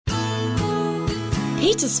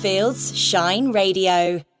Petersfield's Shine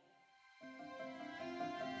Radio.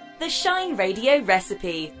 The Shine Radio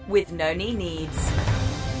recipe with Noni Needs.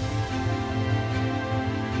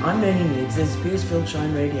 I'm Noni Needs, this is Petersfield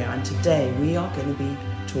Shine Radio, and today we are going to be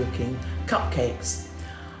talking cupcakes.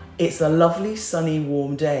 It's a lovely sunny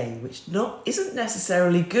warm day, which isn't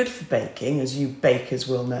necessarily good for baking, as you bakers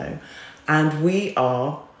will know, and we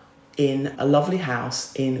are in a lovely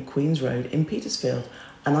house in Queen's Road in Petersfield,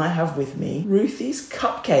 and I have with me Ruthie's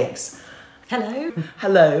Cupcakes. Hello.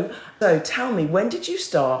 Hello. So tell me, when did you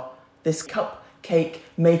start this cupcake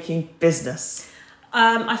making business?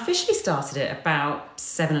 I officially started it about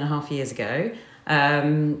 7.5 years ago.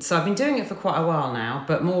 So I've been doing it for quite a while now,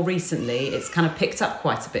 but more recently it's kind of picked up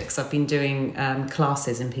quite a bit because I've been doing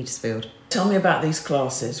classes in Petersfield. Tell me about these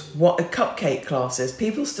classes. What are cupcake classes?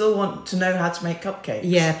 People still want to know how to make cupcakes.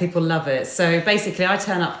 Yeah, people love it. So basically I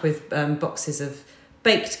turn up with boxes of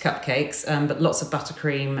baked cupcakes, but lots of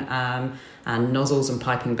buttercream and nozzles and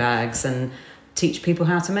piping bags, and teach people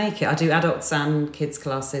how to make it. I do adults and kids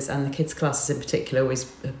classes, and the kids classes in particular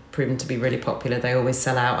always have proven to be really popular. They always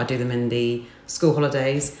sell out. I do them in the school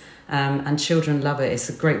holidays, and children love it. It's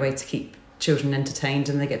a great way to keep children entertained,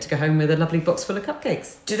 and they get to go home with a lovely box full of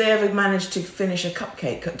cupcakes. Do they ever manage to finish a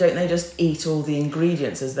cupcake? Don't they just eat all the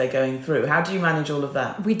ingredients as they're going through? How do you manage all of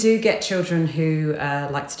that? We do get children who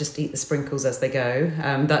like to just eat the sprinkles as they go.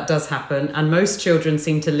 That does happen, and most children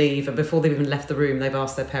seem to leave, and before they've even left the room they've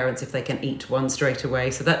asked their parents if they can eat one straight away.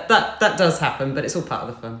 So that does happen, but it's all part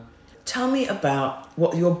of the fun. Tell me about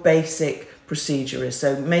what your basic procedure is.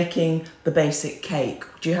 So making the basic cake,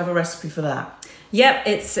 do you have a recipe for that? Yep,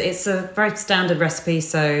 it's a very standard recipe.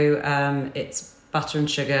 So it's butter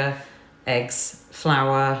and sugar, eggs,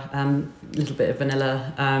 flour, a little bit of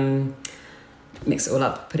vanilla. Mix it all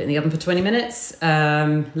up, put it in the oven for 20 minutes,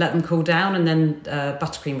 let them cool down, and then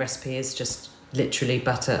buttercream recipe is just literally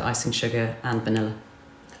butter, icing sugar and vanilla.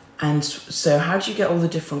 And so how do you get all the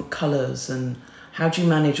different colours, and how do you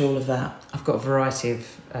manage all of that? I've got a variety of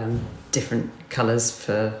different colours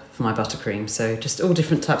for my buttercream, so just all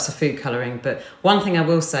different types of food colouring. But one thing I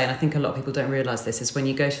will say, and I think a lot of people don't realise this, is when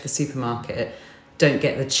you go to the supermarket, don't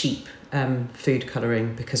get the cheap food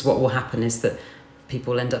colouring, because what will happen is that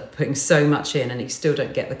people end up putting so much in and you still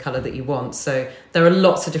don't get the colour that you want. So there are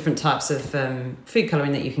lots of different types of food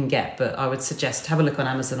colouring that you can get, but I would suggest have a look on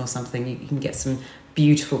Amazon or something. You can get some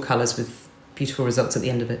beautiful colours with beautiful results at the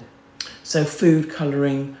end of it. So food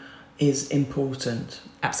colouring is important.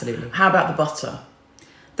 Absolutely. How about the butter?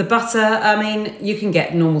 The butter, I mean, you can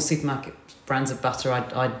get normal supermarket brands of butter.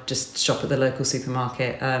 I just shop at the local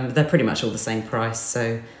supermarket. They're pretty much all the same price.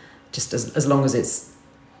 So just as long as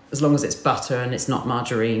it's butter and it's not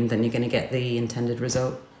margarine, then you're going to get the intended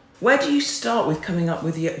result. Where do you start with coming up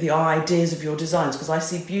with the ideas of your designs? Because I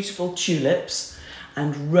see beautiful tulips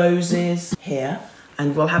and roses here.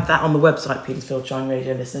 And we'll have that on the website, Petersfield Shine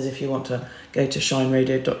Radio listeners, if you want to go to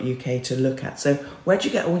shineradio.uk to look at. So where do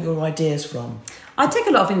you get all your ideas from? I take a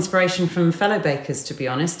lot of inspiration from fellow bakers, to be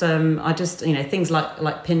honest. I just, things like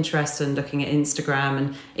Pinterest and looking at Instagram,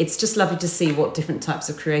 and it's just lovely to see what different types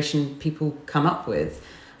of creation people come up with.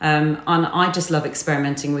 And I just love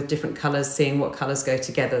experimenting with different colours, seeing what colours go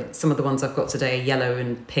together. Some of the ones I've got today are yellow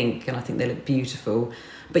and pink, and I think they look beautiful.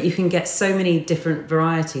 But you can get so many different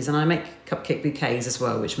varieties, and I make cupcake bouquets as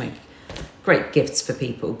well, which make great gifts for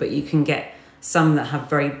people. But you can get some that have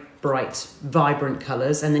very bright, vibrant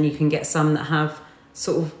colours, and then you can get some that have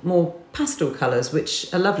sort of more pastel colours,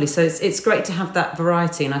 which are lovely. So it's great to have that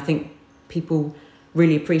variety, and I think people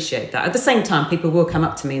really appreciate that. At the same time, people will come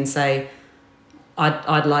up to me and say,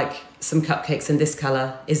 I'd like some cupcakes in this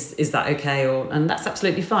colour, is that okay? And that's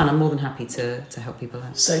absolutely fine. I'm more than happy to help people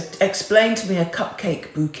out. So explain to me a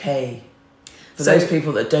cupcake bouquet for those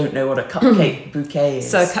people that don't know what a cupcake bouquet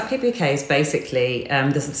is. So a cupcake bouquet is basically,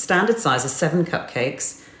 the standard size is 7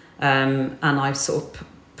 cupcakes, and I sort of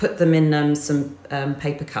put them in some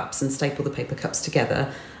paper cups and staple the paper cups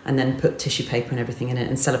together, and then put tissue paper and everything in it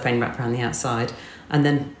and cellophane wrap around the outside, and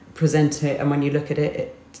then present it. And when you look at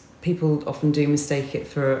it, people often do mistake it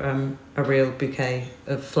for a real bouquet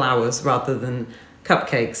of flowers rather than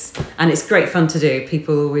cupcakes, and it's great fun to do.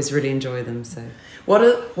 People always really enjoy them. So, what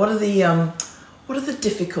are the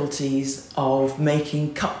difficulties of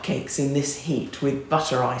making cupcakes in this heat with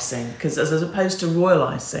butter icing? Because as opposed to royal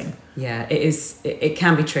icing, yeah, it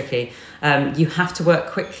can be tricky. You have to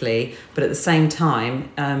work quickly, but at the same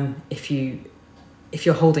time, if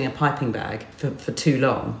you're holding a piping bag for too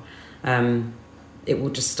long, it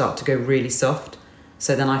will just start to go really soft.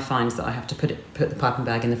 So then I find that I have to put the piping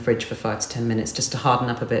bag in the fridge for 5 to 10 minutes just to harden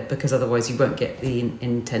up a bit, because otherwise you won't get the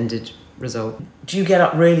intended result. Do you get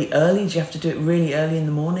up really early? Do you have to do it really early in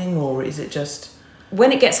the morning, or is it just...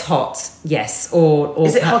 When it gets hot, yes. Or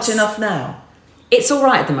is it hot enough now? It's all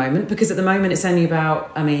right at the moment, because at the moment it's only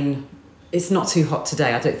about, it's not too hot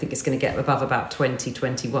today. I don't think it's going to get above about 20,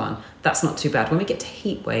 21. That's not too bad. When we get to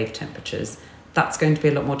heat wave temperatures, that's going to be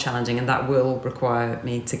a lot more challenging, and that will require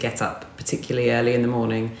me to get up particularly early in the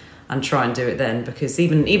morning and try and do it then, because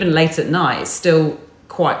even late at night, it's still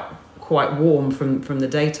quite warm from the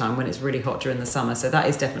daytime when it's really hot during the summer. So that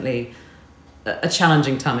is definitely a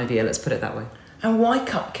challenging time of year, let's put it that way. And why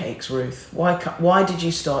cupcakes, Ruth? Why did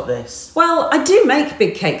you start this? Well, I do make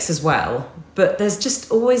big cakes as well, but there's just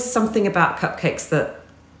always something about cupcakes that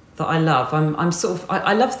I love.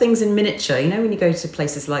 I love things in miniature. You know, when you go to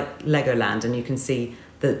places like Legoland and you can see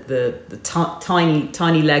the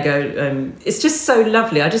tiny Lego, it's just so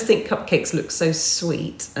lovely. I just think cupcakes look so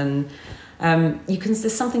sweet, and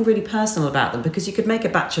there's something really personal about them, because you could make a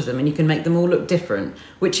batch of them and you can make them all look different,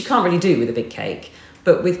 which you can't really do with a big cake.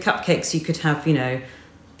 But with cupcakes, you could have,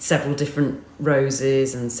 several different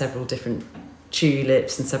roses and several different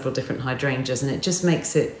tulips and several different hydrangeas, and it just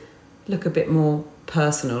makes it look a bit more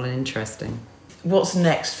personal and interesting. What's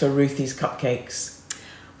next for Ruthie's Cupcakes?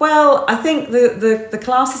 Well, I think the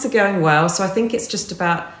classes are going well, so I think it's just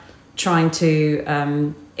about trying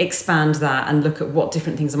to expand that and look at what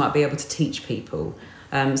different things I might be able to teach people.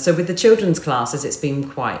 So with the children's classes, it's been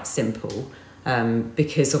quite simple,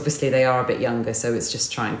 because obviously they are a bit younger, so it's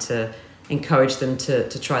just trying to encourage them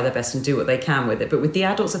to try their best and do what they can with it. But with the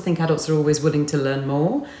adults, I think adults are always willing to learn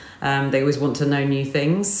more. They always want to know new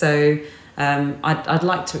things. So I'd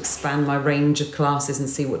like to expand my range of classes and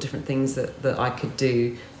see what different things that I could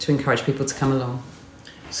do to encourage people to come along.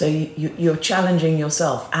 So you're challenging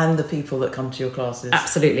yourself and the people that come to your classes?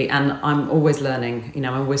 Absolutely, and I'm always learning.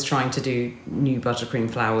 I'm always trying to do new buttercream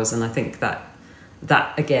flowers, and I think that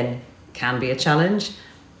again can be a challenge,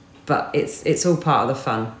 but it's all part of the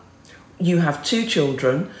fun. You have 2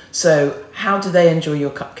 children, so how do they enjoy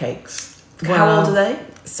your cupcakes? How old are they?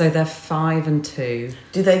 So they're 5 and 2.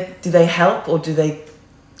 Do they help, or do they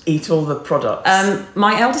eat all the products?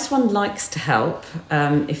 My eldest one likes to help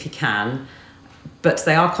if he can, but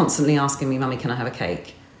they are constantly asking me, "Mummy, can I have a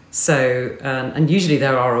cake?" So, and usually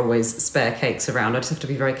there are always spare cakes around. I just have to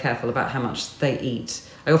be very careful about how much they eat.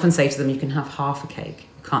 I often say to them, "You can have half a cake.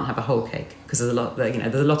 You can't have a whole cake, because there's a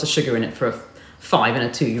lot of sugar in it for a 5 and a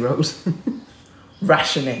 2-year-old."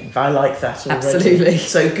 Rationing, I like that already. Absolutely.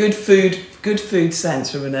 So good food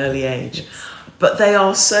sense from an early age. Yes. But they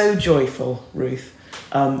are so joyful, Ruth.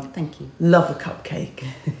 Thank you. Love a cupcake.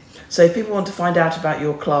 So if people want to find out about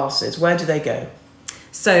your classes, where do they go?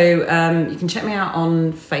 So you can check me out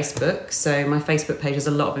on Facebook. So my Facebook page has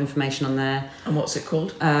a lot of information on there. And what's it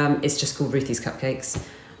called? It's just called Ruthie's Cupcakes.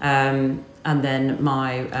 And then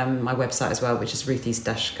my website as well, which is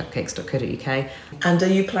ruthie's-cupcakes.co.uk. And are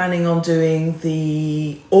you planning on doing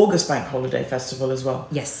the August Bank Holiday Festival as well?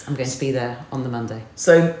 Yes, I'm going to be there on the Monday.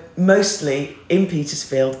 So mostly in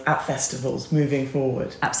Petersfield at festivals moving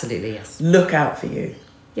forward. Absolutely, yes. Look out for you.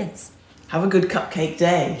 Yes. Have a good cupcake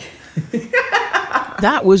day.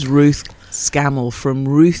 That was Ruth Scammell from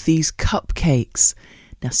Ruthie's Cupcakes.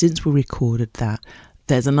 Now, since we recorded that,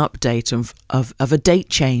 there's an update of a date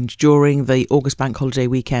change during the August Bank Holiday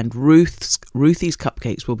weekend. Ruthie's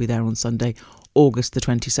Cupcakes will be there on Sunday, August the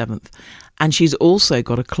 27th. And she's also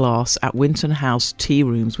got a class at Winton House Tea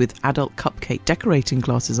Rooms with adult cupcake decorating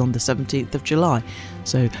classes on the 17th of July.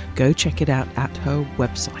 So go check it out at her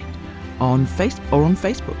website on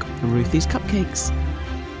Facebook, Ruthie's Cupcakes.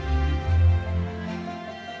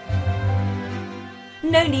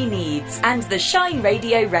 Noni Needs and the Shine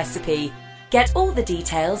Radio recipe. Get all the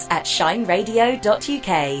details at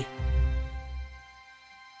shineradio.uk.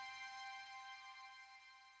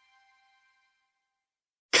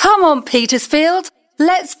 Come on, Petersfield,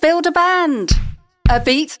 let's build a band. A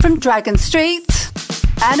beat from Dragon Street,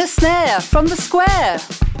 and a snare from the Square.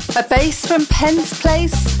 A bass from Penn's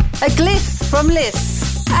Place, a gliss from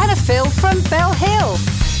Liss, and a fill from Bell Hill.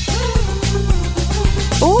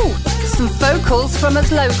 Ooh, some vocals from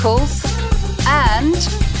us locals, and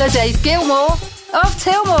the Dave Gilmore of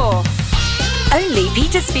Tilmore. Only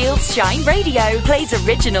Petersfield's Shine Radio plays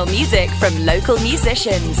original music from local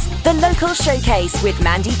musicians. The Local Showcase with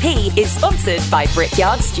Mandy P is sponsored by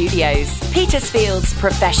Brickyard Studios, Petersfield's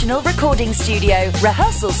professional recording studio,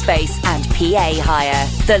 rehearsal space and PA hire.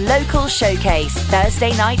 The Local Showcase,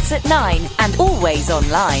 Thursday nights at 9 and always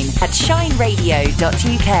online at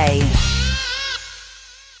shineradio.uk.